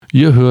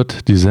Ihr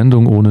hört die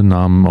Sendung ohne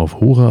Namen auf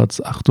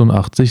HORADS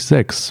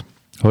 88.6.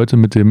 Heute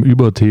mit dem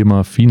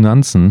Überthema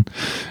Finanzen.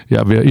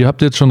 Ja, ihr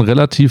habt jetzt schon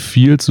relativ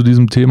viel zu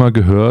diesem Thema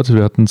gehört.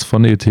 Wir hatten es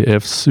von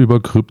ETFs über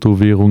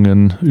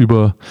Kryptowährungen,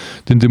 über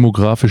den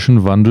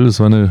demografischen Wandel.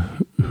 Es war eine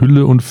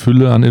Hülle und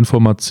Fülle an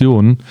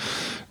Informationen.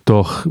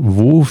 Doch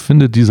wo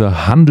findet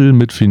dieser Handel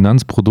mit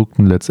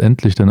Finanzprodukten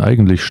letztendlich denn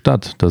eigentlich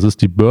statt? Das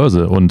ist die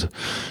Börse. Und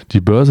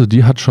die Börse,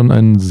 die hat schon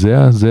einen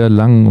sehr, sehr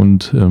langen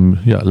und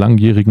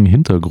langjährigen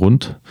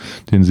Hintergrund,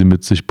 den sie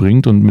mit sich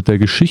bringt. Und mit der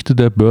Geschichte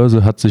der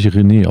Börse hat sich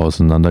René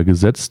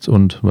auseinandergesetzt.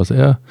 Und was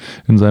er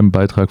in seinem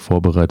Beitrag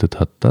vorbereitet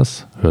hat,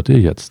 das hört ihr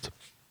jetzt.